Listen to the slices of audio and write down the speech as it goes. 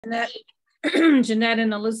Jeanette, Jeanette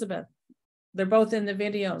and Elizabeth. They're both in the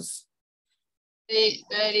videos.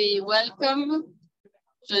 Very welcome,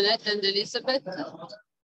 Jeanette and Elizabeth.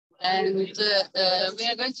 And we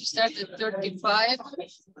are going to start at 35,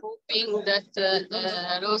 hoping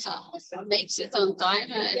that Rosa makes it on time.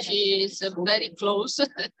 She is very close.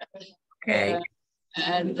 Okay.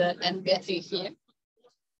 And getting here.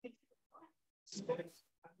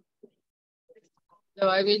 So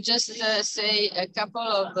I will just say a couple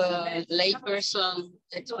of layperson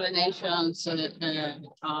explanations on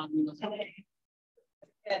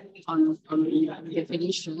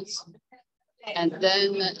definitions, and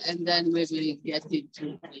then we will get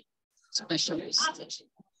into the specialist.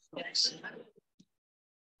 Yes.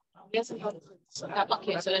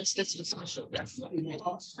 Okay, so let's get to the specialist.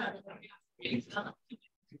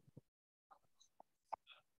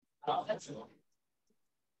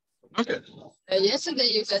 Okay. Yesterday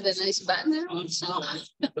you got a nice banner also.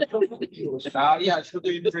 Yeah, should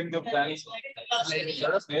we bring the plans? It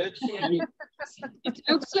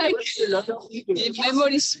looks like the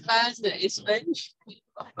memory span is finished.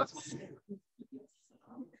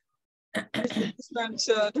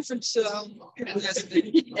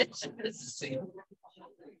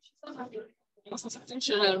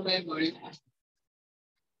 Institutional memory.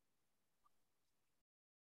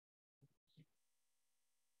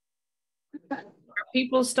 Are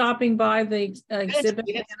people stopping by the exhibit?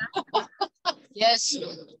 Yes,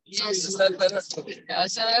 yes. So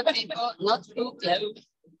people not too close.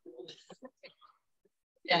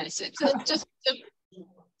 Yes, it's just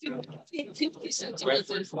 50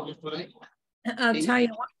 centimeters. I'll tell you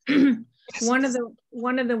what, one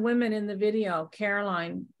of the women in the video,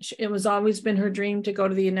 Caroline, it was always been her dream to go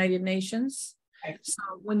to the United Nations. So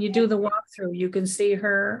when you do the walkthrough, you can see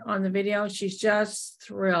her on the video. She's just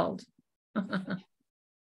thrilled.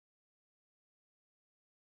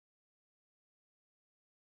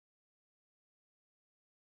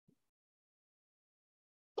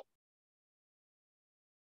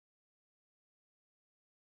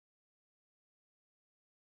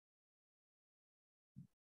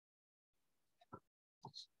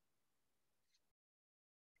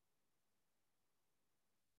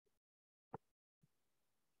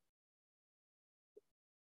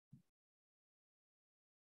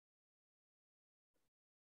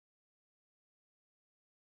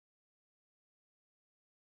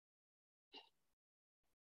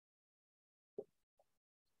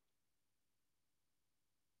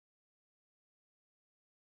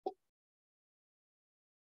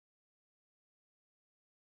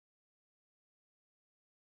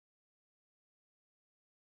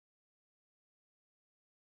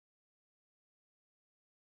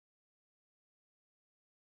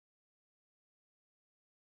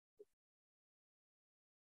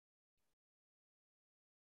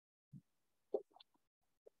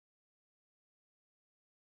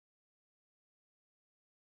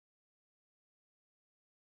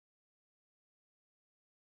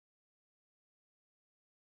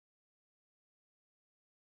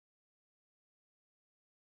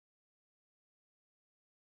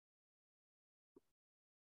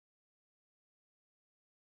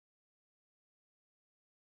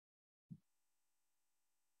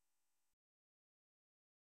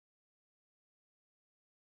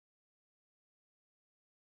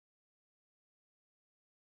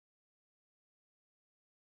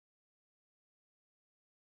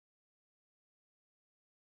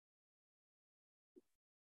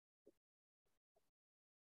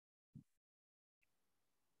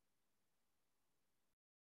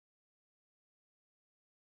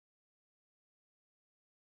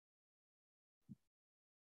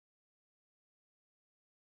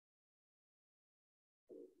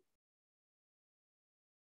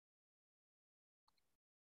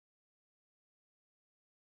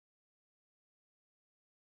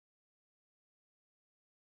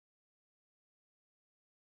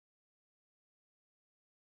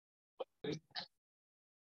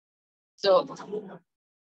 So,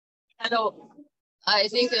 hello. I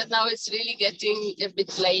think that now it's really getting a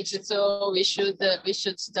bit late, so we should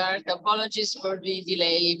start. Apologies for the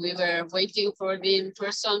delay. We were waiting for the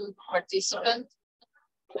in-person participant.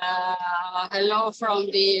 Hello from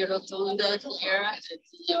the Rotunda here at the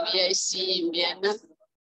VIC in Vienna.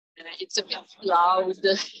 It's a bit loud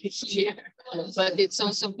here, but it's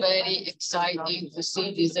also very exciting to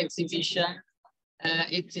see this exhibition.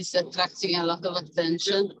 It is attracting a lot of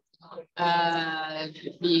attention.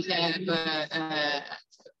 We have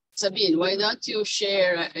Sabine, why don't you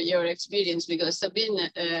share your experience? Because Sabine,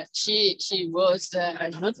 she was.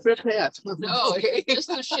 I'm not prepared. No, just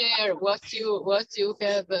to share what you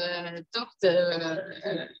have talked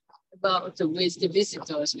about with the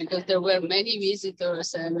visitors, because there were many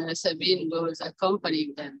visitors and Sabine was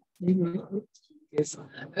accompanying them. Mm-hmm. Yes.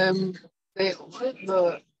 They all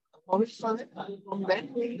were horrified from that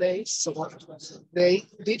they saw. They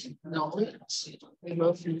didn't know it. They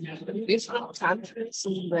were from different countries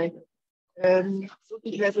and they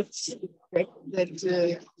we have expect that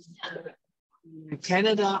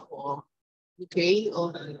Canada or UK or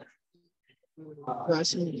the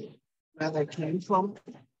person where they came from,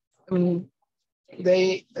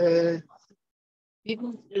 they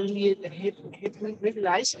didn't really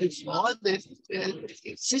realize before that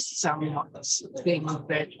exists some things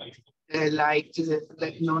that like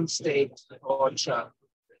non-state torture.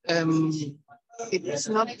 It is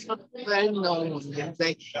not well known.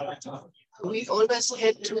 We always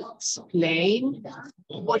had to explain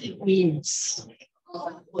what it means,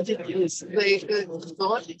 what it is. They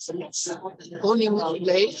thought it's only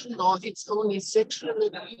mutilation or it's only sexual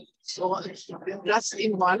abuse or just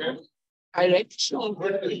in one direction.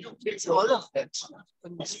 It's all of that.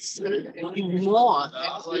 And it's even more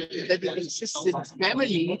that it exists in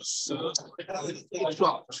families. It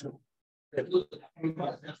dropped.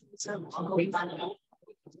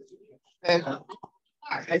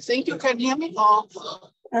 I think you can hear me.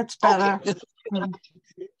 That's better. Okay.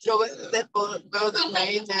 So that were the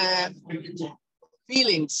main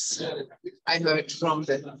feelings I heard from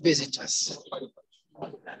the visitors.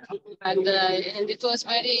 And it was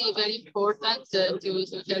very, very important to have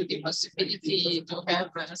the possibility to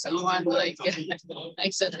have someone like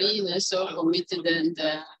Sabine so committed and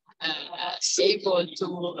able to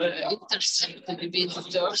intercept the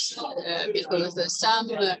visitors because some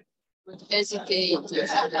would hesitate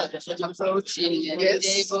approaching the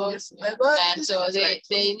tables, and so they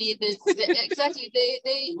needed exactly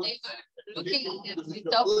they were looking at the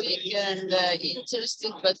topic and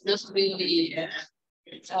interested, but not really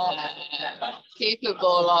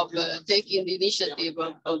capable of taking the initiative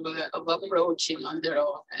of approaching on their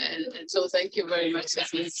own. And so thank you very much. I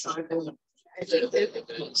think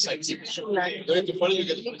the exhibition like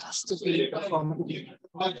has to be performed.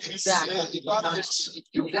 Exactly. Not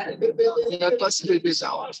possible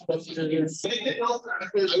without.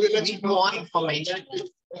 We will need more information.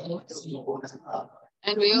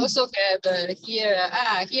 And we also have here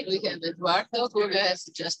we have Eduardo, who has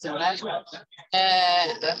just arrived.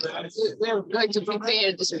 We're going to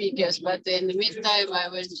prepare the speakers, but in the meantime, I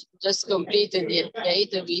will just complete the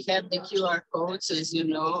data. We have the QR codes, as you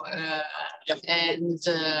know, and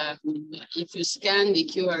if you scan the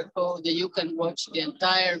QR code, you can watch the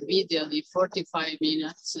entire video, the 45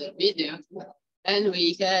 minutes video. And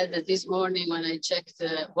we had this morning, when I checked,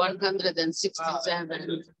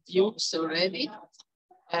 167 views already.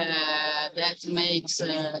 That makes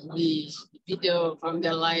the video from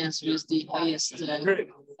the Alliance with the highest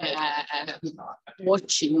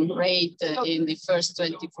watching rate in the first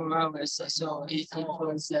 24 hours. So it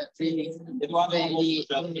was really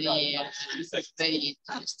very interesting.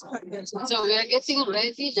 So we are getting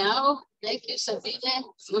ready now. Thank you, Sabine.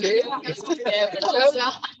 So we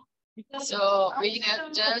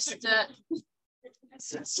have just...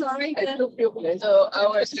 Sorry. So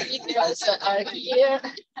our speakers are here.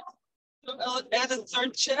 Add a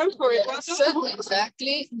third chair for Eduardo.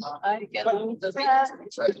 Exactly. I can move the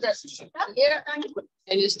here.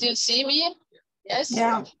 Can you still see me? Yes.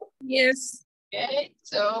 Yeah. Yes. Okay.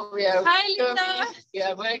 So we are. Hi, Linda. We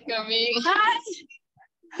are welcoming. Hi.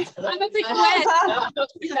 I'm a bit wet.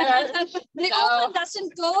 The oven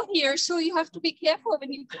doesn't go here, so you have to be careful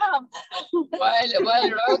when you come. While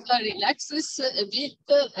Rosa relaxes a bit,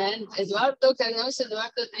 and Eduardo needs to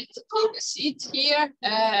take a seat here.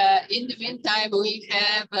 In the meantime, we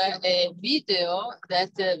have a video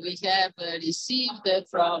that we have received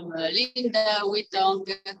from Linda Whitong,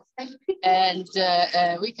 and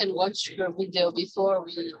we can watch her video before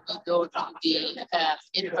we go to the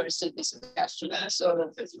in-person discussion. So,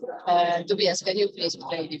 Tobias, can you please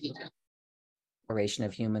play the video? Declaration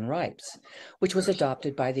of Human Rights, which was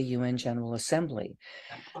adopted by the UN General Assembly.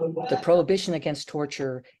 The prohibition against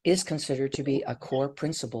torture is considered to be a core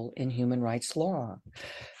principle in human rights law.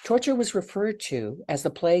 Torture was referred to as the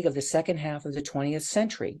plague of the second half of the 20th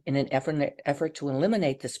century. In an effort to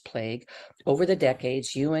eliminate this plague, over the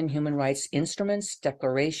decades, UN human rights instruments,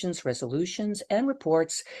 declarations, resolutions, and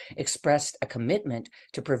reports expressed a commitment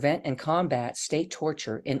to prevent and combat state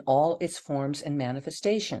torture in all its forms and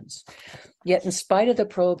manifestations. Yet, in spite of the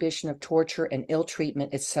prohibition of torture and ill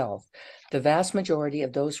treatment itself, the vast majority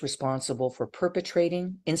of those responsible for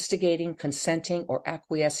perpetrating, instigating, consenting, or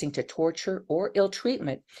acquiescing to torture or ill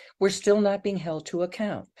treatment were still not being held to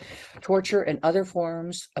account. Torture and other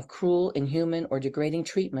forms of cruel, inhuman, or degrading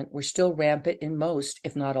treatment were still rampant in most,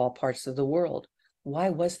 if not all, parts of the world. Why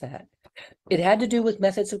was that? It had to do with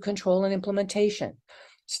methods of control and implementation.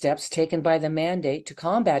 Steps taken by the mandate to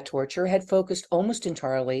combat torture had focused almost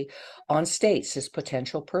entirely on states as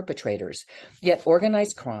potential perpetrators. Yet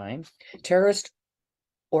organized crime, terrorist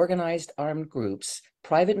organized armed groups,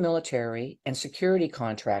 private military and security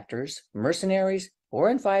contractors, mercenaries,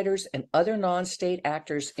 foreign fighters, and other non-state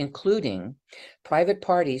actors, including private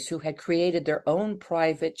parties who had created their own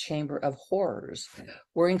private chamber of horrors,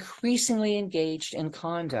 were increasingly engaged in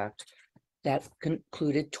conduct that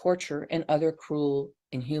concluded torture and other cruel,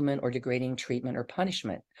 inhuman, or degrading treatment or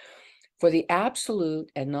punishment. For the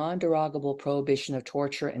absolute and non-derogable prohibition of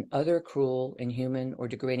torture and other cruel, inhuman, or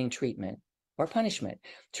degrading treatment or punishment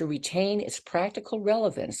to retain its practical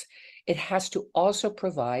relevance, it has to also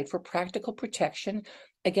provide for practical protection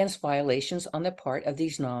against violations on the part of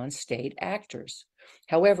these non-state actors.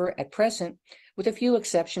 However, at present, with a few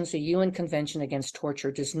exceptions, the UN Convention Against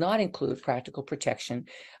Torture does not include practical protection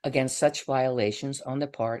against such violations on the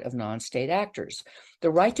part of non-state actors.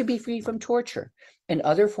 The right to be free from torture and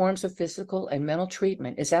other forms of physical and mental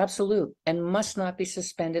treatment is absolute and must not be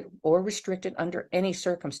suspended or restricted under any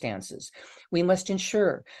circumstances. We must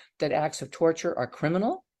ensure that acts of torture are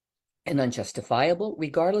criminal and unjustifiable,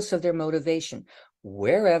 regardless of their motivation,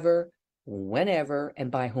 wherever, whenever, and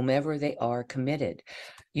by whomever they are committed.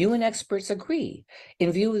 UN experts agree,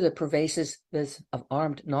 in view of the pervasiveness of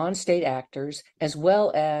armed non-state actors as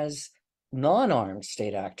well as non-armed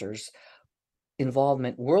state actors'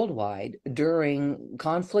 involvement worldwide during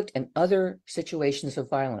conflict and other situations of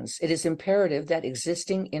violence, it is imperative that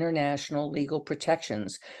existing international legal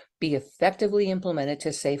protections be effectively implemented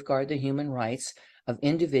to safeguard the human rights of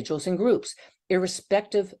individuals and groups,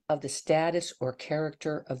 irrespective of the status or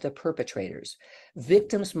character of the perpetrators.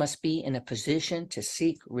 Victims must be in a position to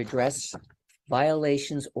seek redress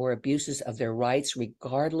violations or abuses of their rights,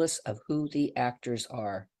 regardless of who the actors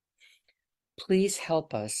are. Please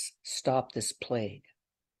help us stop this plague.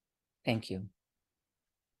 Thank you.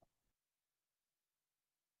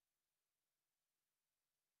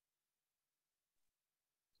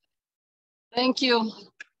 Thank you.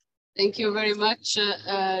 Thank you very much,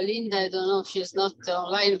 Linda. I don't know if she's not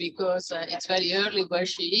online because it's very early where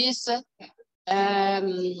she is.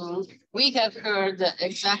 We have heard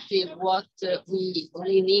exactly what we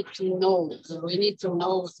need to know. We need to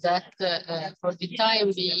know that for the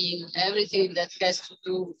time being, everything that has to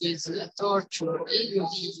do with torture in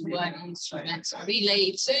the UN instruments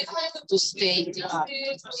relates to state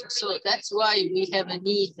actors. So that's why we have a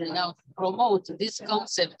need now to promote this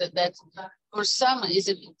concept that for some is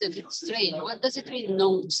a bit strange. What does it mean,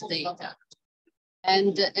 non-state actor?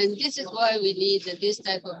 And this is why we need this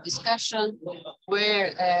type of discussion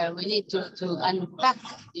where we need to unpack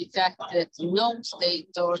the fact that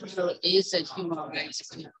non-state torture is a human rights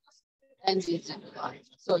crime. And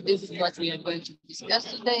so this is what we are going to discuss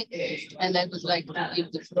today. And I would like to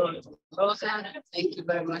give the floor to Rosa. Thank you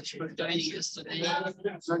very much for joining us today.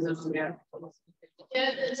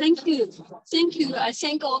 Thank you. Thank you. I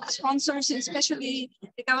thank all the sponsors, especially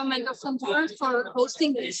the government of Honduras, for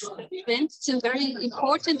hosting this event. It's a very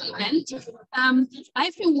important event.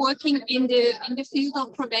 I've been working in the field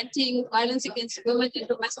of preventing violence against women and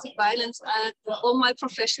domestic violence all my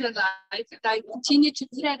professional life. I continue to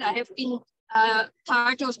do that. I have been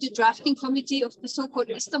part of the drafting committee of the so-called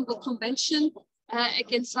Istanbul Convention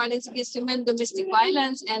against violence against women and domestic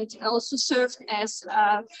violence, and also served as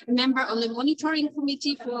a member on the monitoring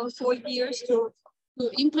committee for 4 years to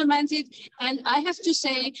implement it. And I have to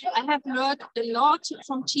say, I have learned a lot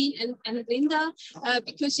from Jean and Linda,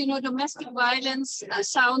 because, you know, domestic violence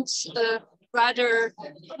sounds rather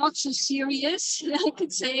not so serious, I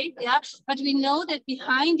could say, yeah. But we know that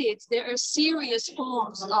behind it, there are serious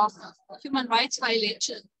forms of human rights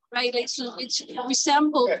violations which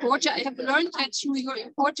resemble torture. I have learned that through your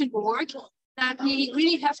important work, that we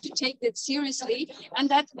really have to take that seriously, and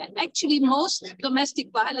that actually most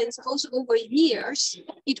domestic violence goes over years.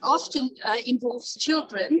 It often involves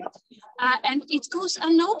children, and it goes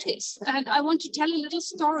unnoticed. And I want to tell a little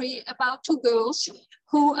story about 2 girls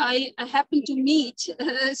who I happened to meet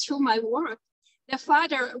through my work. Their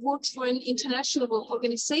father works for an international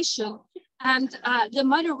organization, And the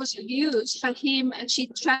mother was abused by him, and she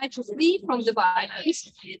tried to flee from the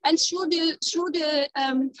violence. And through the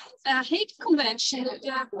Hague Convention,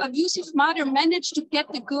 the abusive mother managed to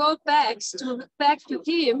get the girl back to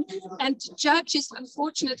him, and judges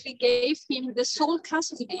unfortunately gave him the sole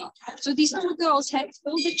custody. So these two girls had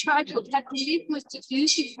all the childhood had to live with the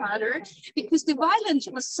abusive father because the violence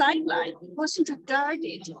was sidelined, it wasn't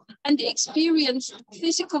regarded, and they experienced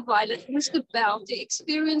physical violence with the belt, they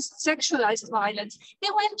experienced sexualized violence. They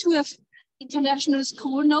went to an international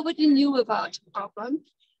school, nobody knew about the problem,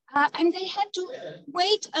 and they had to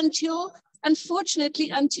wait until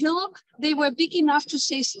they were big enough to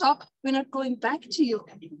say, stop, we're not going back to you.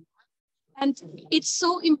 And it's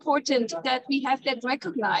so important that we have that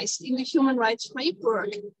recognized in the human rights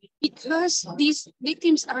framework, because these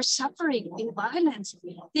victims are suffering in violence.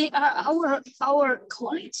 They are our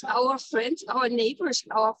colleagues, our friends, our neighbors,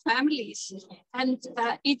 our families. And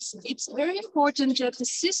it's very important that the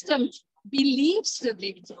system believes the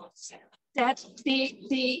victims, that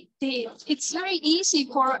it's very easy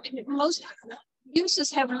for most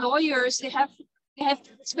users have lawyers, they have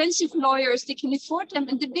expensive lawyers, they can afford them,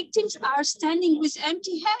 and the victims are standing with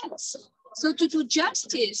empty hands. So to do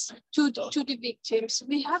justice to the victims,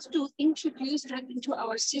 we have to introduce that into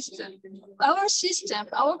our system. Our system,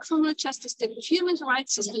 our criminal justice system, human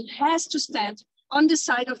rights system has to stand on the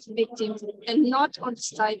side of the victim and not on the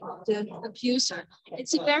side of the abuser.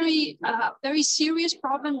 It's a very, very serious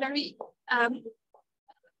problem, very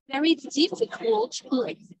difficult to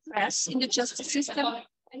express in the justice system.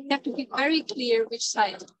 And we have to be very clear which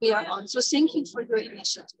side we are on. So thank you for your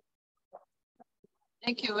initiative.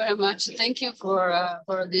 Thank you very much. Thank you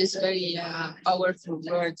for these very powerful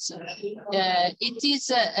words. It is,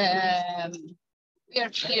 we are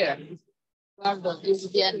here, Eduardo, in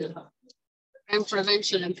Vienna, crime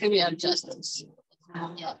prevention and criminal justice.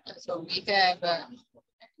 So we have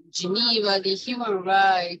Geneva, the human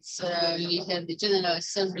rights, we have the General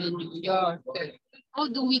Assembly in New York. How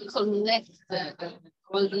do we connect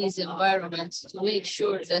all these environments to make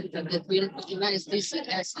sure that we recognize this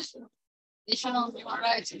as additional human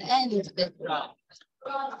rights and the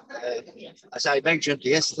as I mentioned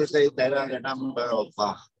yesterday, there are a number of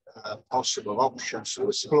possible options to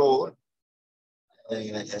explore.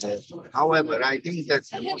 However, I think that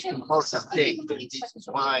the most important thing, and this is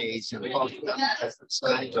why it's important, that this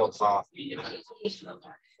kind of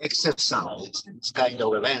exercise, this kind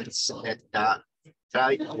of events that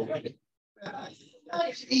try to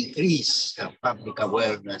increase public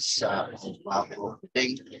awareness of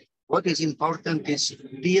things. What is important is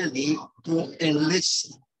really to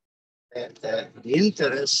enlist the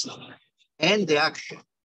interest and the action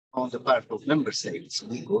on the part of member states,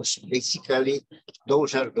 because basically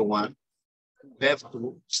those are the ones who have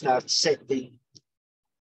to start setting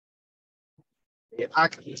the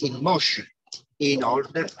act in motion in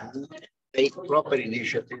order to take proper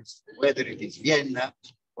initiatives, whether it is Vienna,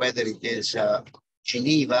 whether it is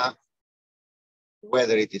Geneva,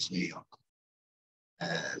 whether it is New York.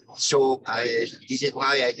 So this is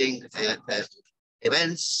why I think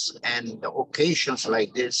events and occasions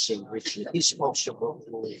like this, in which it is possible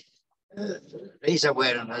to raise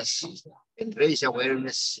awareness and raise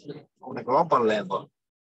awareness on a global level,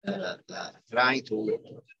 trying to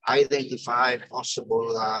identify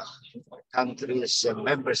possible countries,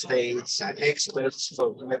 member states, and experts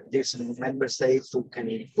for different member states who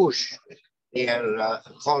can push their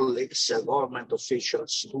colleagues, government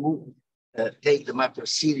officials to take the matter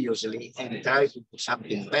seriously and try to do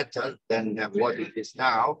something better than what it is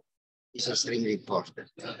now is extremely important.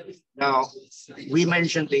 Now, we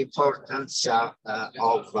mentioned the importance of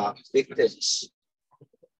victims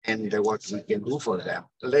and what we can do for them.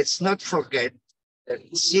 Let's not forget that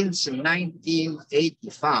since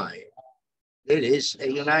 1985, there is a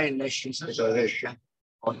United Nations Declaration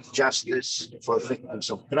on Justice for Victims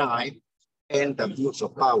of Crime and Abuse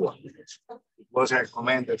of Power. It was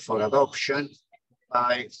recommended for adoption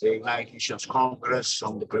by the United Nations Congress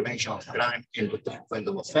on the Prevention of Crime and the Treatment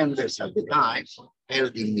of Offenders at the time,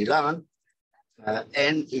 held in Milan,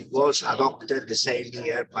 and it was adopted the same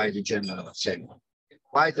year by the General Assembly.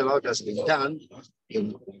 Quite a lot has been done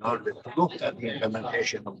in order to look at the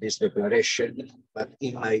implementation of this declaration, but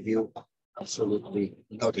in my view, absolutely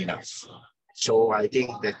not enough. So I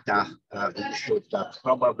think that we should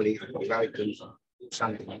probably try to do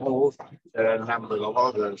something more. There are a number of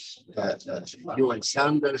others, UN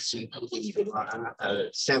standards, including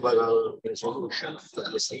several resolutions for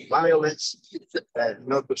domestic violence,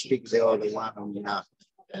 not to speak the other one on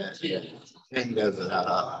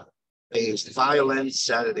gender-based violence,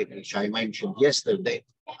 which I mentioned yesterday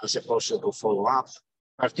as a possible follow-up.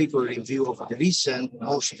 particularly in view of the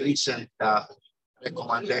most recent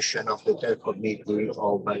recommendation of the Third Committee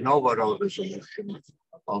of an overall resolution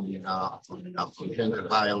on gender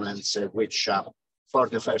violence, which for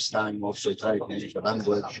the first time also tried to use the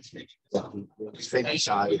language,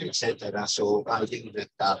 femicide, etc. So I think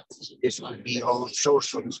that this will be a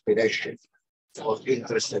source of inspiration for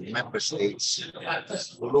interested member states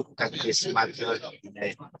to look at this matter in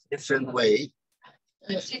a different way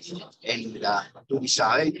and to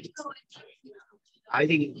decide. I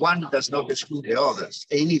think one does not exclude the others.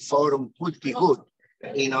 Any forum would be good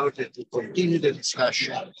in order to continue the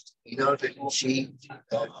discussion, in order to see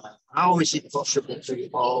how is it possible to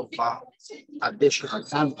involve additional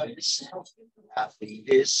countries in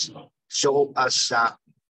this, so as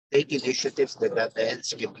take initiatives that at the end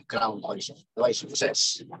can be crowned by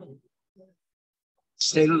success.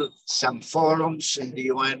 Still, some forums in the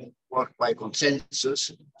UN work by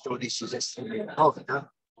consensus, so this is extremely important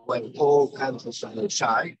when all countries on the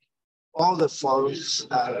side. All the forums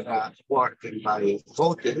are working by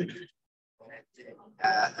voting.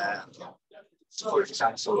 For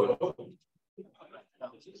example,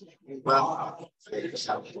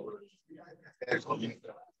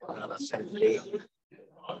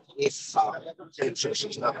 if census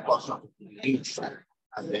is not possible to reach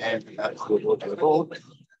at the end we go to a vote.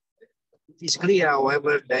 It is clear,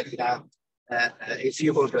 however, that if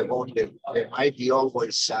you hold a vote, there might be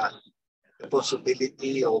always the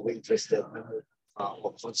possibility of interested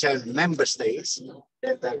of concerned member states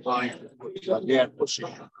that are going to put their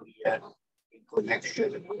position in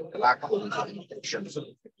connection with the lack of implementation,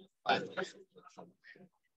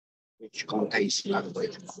 which contains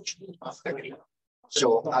language.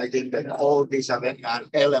 So I think that all these are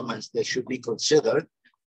elements that should be considered,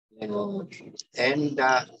 and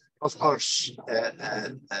of course,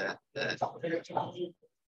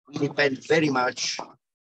 we depend very much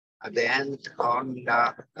at the end on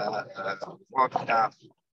what the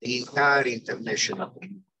entire international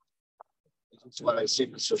community. That's why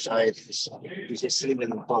civil society is extremely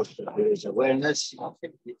important. There is awareness.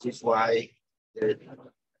 This is why to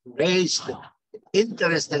raise the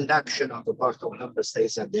interest and action on the part of member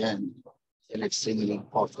states at the end is an extremely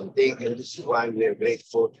important thing. And this is why we are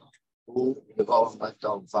grateful to the government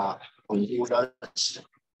of Honduras,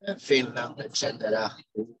 Finland, etc.,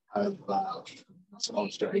 who have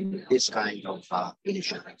sponsoring this kind of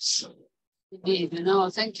initiatives. Indeed, no,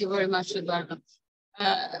 thank you very much, Eduardo.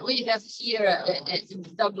 We have here a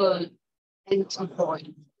double entry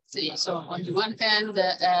point. See, so on the one hand,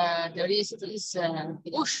 there is this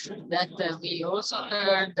push that we also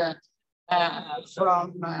heard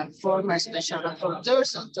from former special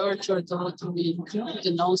rapporteurs on torture to include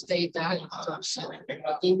the non-state actors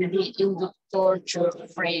in the torture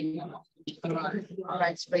framework,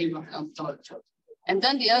 rights framework of torture. And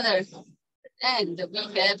then the other end,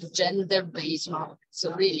 we have gender-based violence.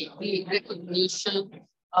 So really, the recognition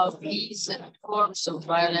of these forms of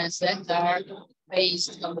violence that are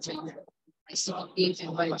based on gender,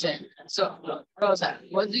 segregated by gender. So, Rosa,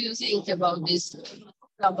 what do you think about this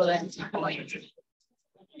double entry point?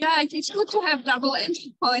 Yeah, it's good to have double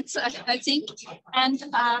entry points, I think, and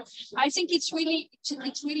I think it's really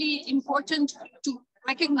important to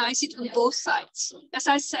recognize it on both sides. As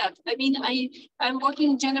I said, I mean, I'm working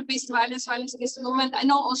in gender-based violence against women. I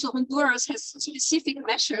know also Honduras has specific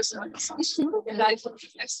measures on this issue, and I've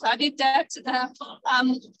studied that.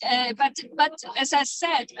 But as I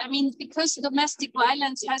said, I mean, because domestic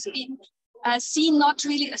violence has been seen not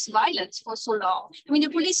really as violence for so long. I mean, the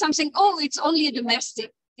police are saying, oh, it's only a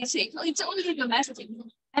domestic. They say, oh, it's only a domestic.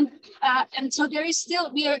 And so there is still,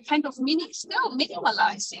 we are kind of still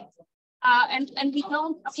minimalizing. And we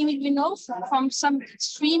don't, I mean, we know from some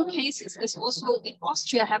extreme cases, there's also in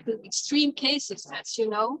Austria happened extreme cases, as you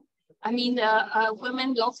know. I mean,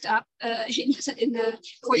 women locked up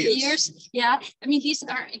for years. Yeah, I mean, these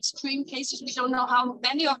are extreme cases. We don't know how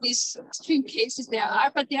many of these extreme cases there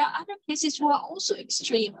are, but there are other cases who are also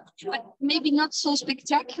extreme, but maybe not so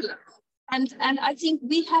spectacular. And I think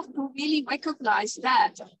we have to really recognize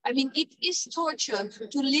that. I mean, it is torture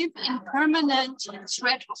to live in permanent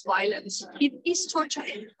threat of violence. It is torture.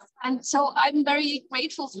 And so I'm very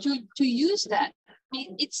grateful to use that. I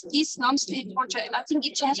mean, it's non-state torture. And I think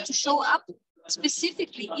it has to show up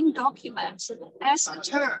specifically in documents as a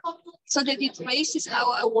term so that it raises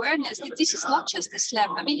our awareness that this is not just a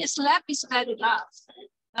slap. I mean, a slap is bad enough.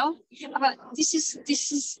 No, but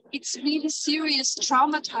it's really serious,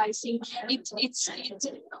 traumatizing. It's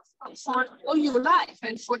for all your life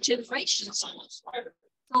and for generations.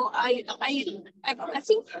 So I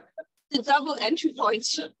think the double entry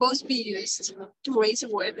points should both be used to raise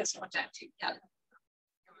awareness for that. Yeah.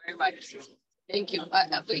 very much. Thank you.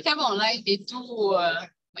 We have online the two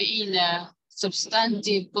main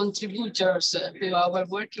substantive contributors to our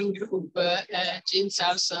working group, Jean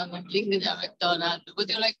Sarson and Linda McDonald. Would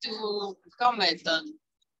you like to comment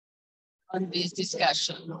on this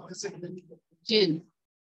discussion? Jean.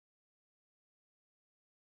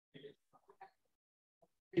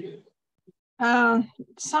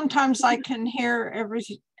 Sometimes I can hear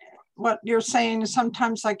what you're saying,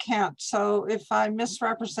 sometimes I can't. So if I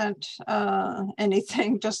misrepresent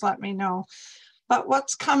anything, just let me know. But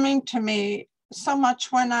what's coming to me so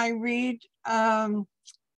much when I read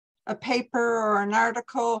a paper or an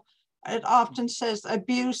article, it often says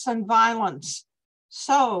abuse and violence.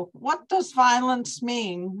 So what does violence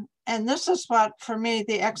mean? And this is what, for me,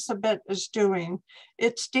 the exhibit is doing.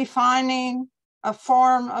 It's defining a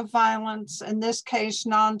form of violence, in this case,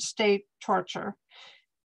 non-state torture.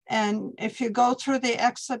 And if you go through the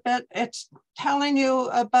exhibit, it's telling you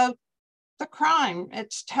about the crime.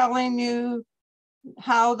 It's telling you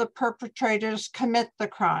how the perpetrators commit the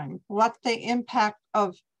crime, what the impact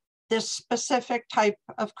of this specific type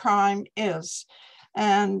of crime is.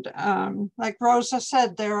 And like Rosa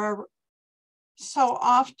said, there are so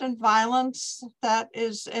often violence that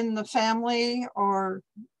is in the family or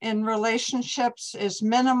in relationships is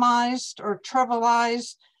minimized or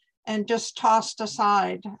trivialized and just tossed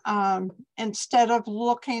aside instead of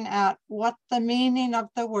looking at what the meaning of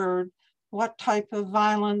the word, what type of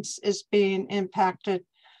violence is being impacted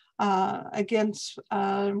against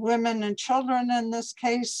women and children in this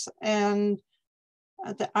case. And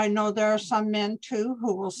I know there are some men too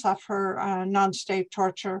who will suffer non-state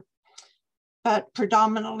torture, but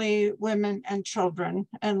predominantly women and children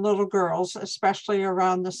and little girls, especially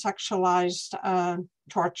around the sexualized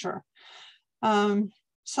torture.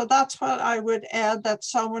 So that's what I would add that's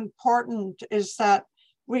so important, is that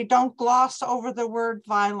we don't gloss over the word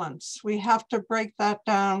violence. We have to break that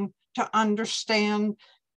down to understand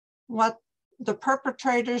what the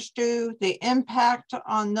perpetrators do, the impact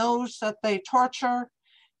on those that they torture,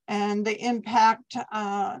 and the impact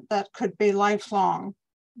that could be lifelong.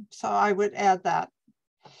 So I would add that.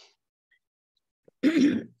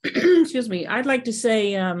 Excuse me. I'd like to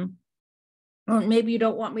say, or maybe you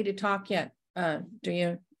don't want me to talk yet, do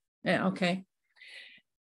you? Yeah, okay.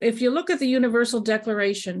 If you look at the Universal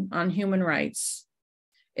Declaration on Human Rights,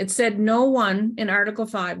 it said no one, in Article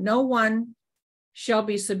 5, no one shall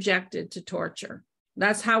be subjected to torture.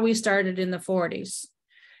 That's how we started in the 40s.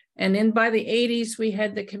 And by the 80s, we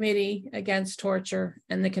had the Committee Against Torture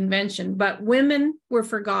and the convention, but women were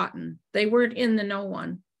forgotten. They weren't in the no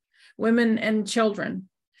one. Women and children.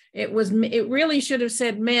 It really should have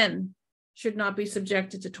said men should not be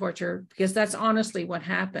subjected to torture, because that's honestly what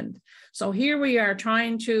happened. So here we are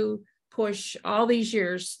trying to push all these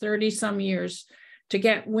years, 30 some years, to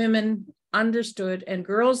get women understood and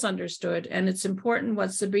girls understood. And it's important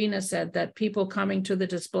what Sabrina said, that people coming to the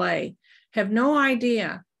display have no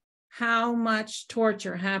idea how much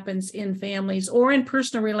torture happens in families or in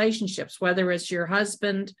personal relationships, whether it's your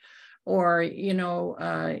husband or, you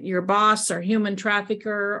know, your boss or human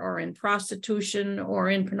trafficker, or in prostitution or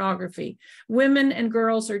in pornography. Women and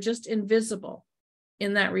girls are just invisible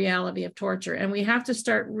in that reality of torture. And we have to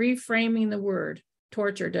start reframing the word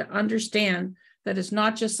torture to understand that it's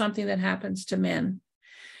not just something that happens to men.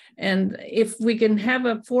 And if we can have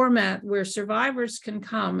a format where survivors can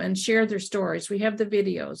come and share their stories, we have the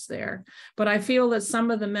videos there. But I feel that some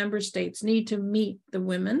of the member states need to meet the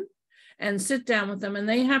women and sit down with them, and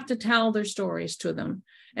they have to tell their stories to them.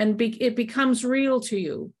 And it becomes real to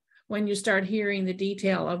you when you start hearing the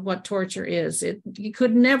detail of what torture is. It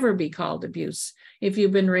could never be called abuse if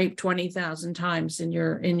you've been raped 20,000 times in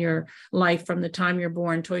your life from the time you're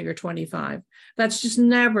born till you're 25. That's just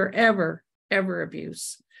never, ever, ever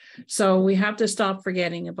abuse. So we have to stop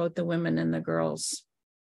forgetting about the women and the girls.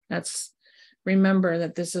 Remember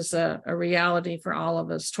that this is a reality for all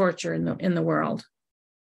of us, torture in the world.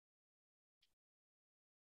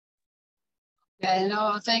 Yeah,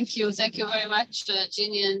 no, thank you. Thank you very much,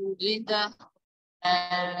 Ginny and Linda.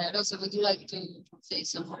 Rosa, would you like to say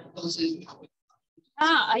something?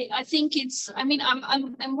 I think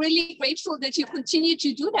I'm really grateful that you continue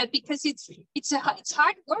to do that, because it's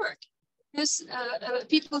hard work. Because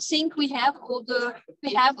people think we have all the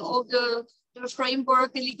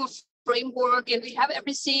framework, the legal framework, and we have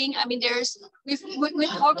everything. I mean, we're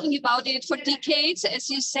talking about it for decades, as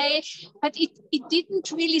you say, but it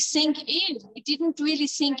didn't really sink in. It didn't really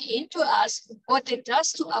sink into us what it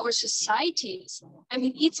does to our societies. I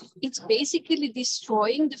mean, it's basically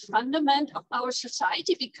destroying the fundament of our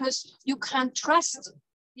society, because you can't trust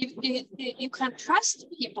you can trust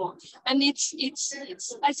people, and it's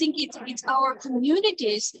I think it's our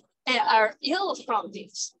communities that are ill from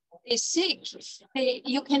this. They're sick.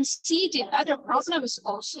 You can see it in other problems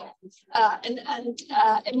also, and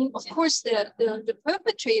I mean, of course, the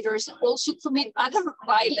perpetrators also commit other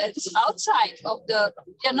violence outside of the.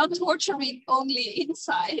 They're not torturing only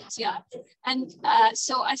inside, yeah. And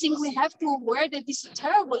so I think we have to aware that this is a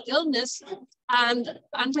terrible illness, and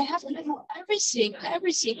we have to do everything,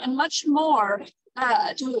 and much more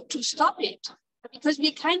to stop it, because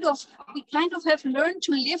we kind of have learned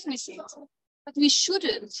to live with it. But we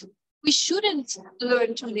shouldn't. We shouldn't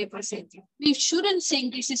learn to live with it. We shouldn't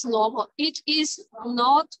think this is normal. It is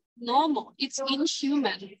not normal. It's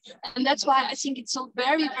inhuman. And that's why I think it's so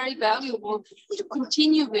very, very valuable to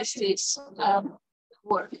continue with this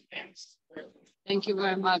work. Thank you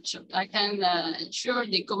very much. I can ensure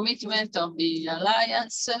the commitment of the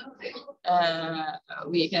Alliance.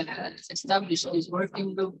 We have established this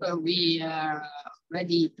working group. We are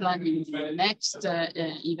already planning the next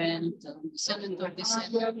event on the 7th of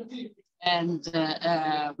December. And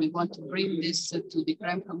we want to bring this to the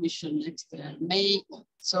Crime Commission next May.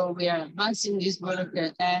 So we are advancing this work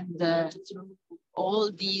and through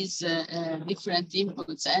all these different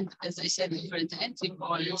inputs and, as I said, different entry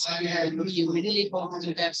points, we really hope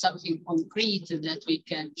to have something concrete that we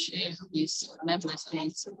can share with member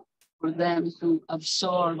states for them to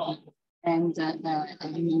absorb and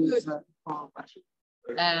move forward.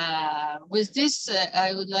 With this,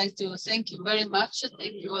 I would like to thank you very much.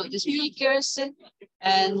 Thank you all the speakers,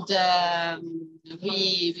 and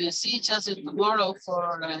we will see each other tomorrow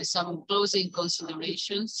for some closing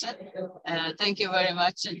considerations. Thank you very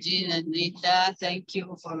much, Jean and Rita. Thank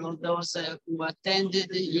you for all those who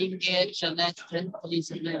attended, Inge, Jeanette,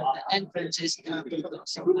 Elizabeth, and Francesca.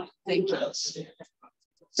 Thank you.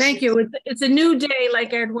 Thank you. It's a new day,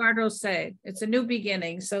 like Eduardo said. It's a new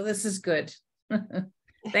beginning, so this is good.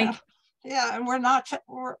 Thank you. Yeah, and we're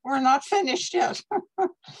not finished yet.